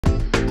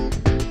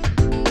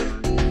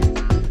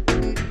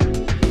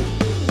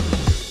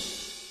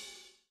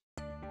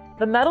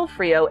The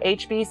Metalfrio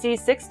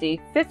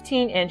HBC60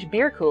 15-inch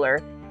beer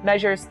cooler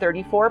measures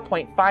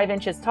 34.5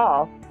 inches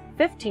tall,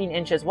 15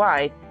 inches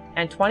wide,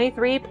 and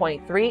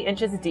 23.3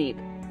 inches deep.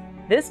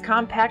 This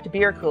compact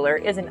beer cooler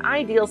is an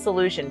ideal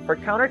solution for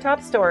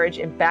countertop storage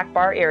in back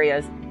bar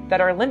areas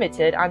that are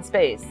limited on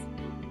space.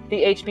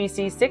 The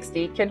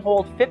HBC60 can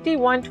hold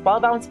 51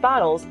 12-ounce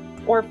bottles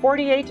or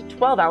 48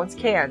 12-ounce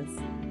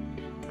cans.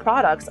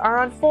 Products are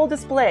on full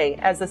display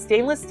as the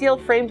stainless steel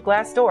framed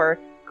glass door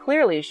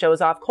clearly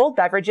shows off cold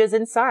beverages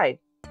inside.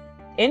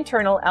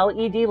 Internal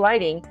LED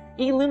lighting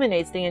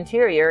illuminates the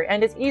interior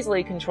and is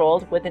easily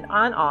controlled with an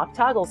on-off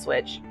toggle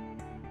switch.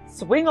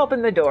 Swing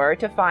open the door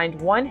to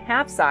find one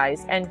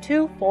half-size and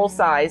two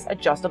full-size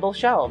adjustable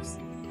shelves.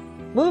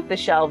 Move the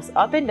shelves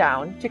up and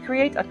down to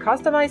create a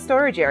customized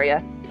storage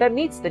area that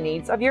meets the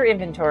needs of your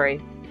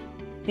inventory.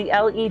 The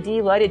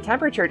LED lighted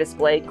temperature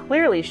display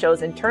clearly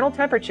shows internal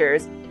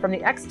temperatures from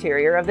the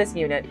exterior of this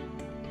unit.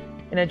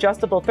 An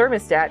adjustable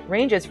thermostat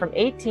ranges from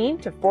 18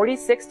 to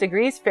 46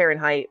 degrees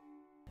Fahrenheit.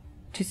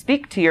 To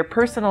speak to your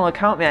personal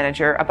account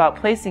manager about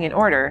placing an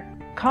order,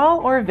 call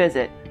or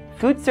visit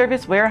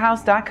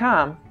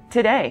foodservicewarehouse.com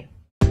today.